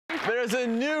There's a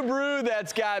new brew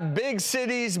that's got big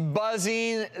cities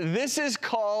buzzing. This is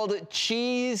called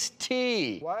cheese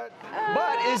tea. What?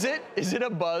 But is it a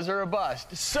buzz or a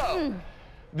bust? So,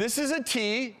 this is a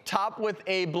tea topped with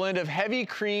a blend of heavy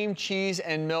cream, cheese,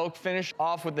 and milk, finished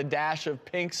off with a dash of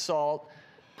pink salt.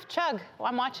 Chug. Well,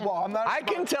 I'm watching. Well, I'm not. I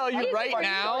can tell you right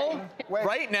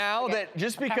now, that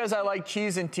just because I like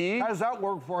cheese and tea. How does that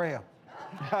work for you?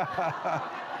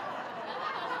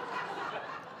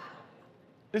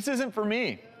 This isn't for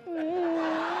me.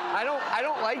 I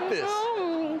don't like this.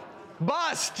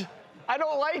 Bust. I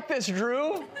don't like this,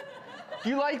 Drew. Do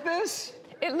you like this?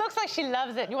 It looks like she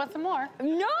loves it. You want some more?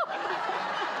 No.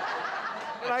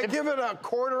 Can I give it a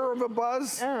quarter of a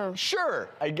buzz? Sure,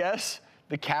 I guess.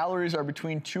 The calories are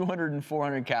between 200 and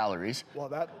 400 calories. Well,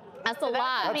 that's a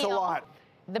lot. that's a lot.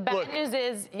 The bad news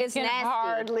is you It's can nasty.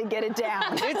 hardly get it down.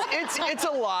 It's a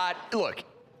lot. Look,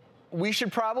 we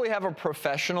should probably have a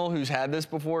professional who's had this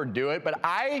before do it, but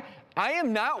I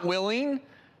am not willing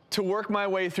to work my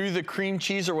way through the cream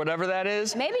cheese or whatever that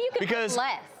is. Maybe you could put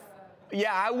less.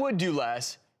 Yeah, I would do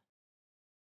less.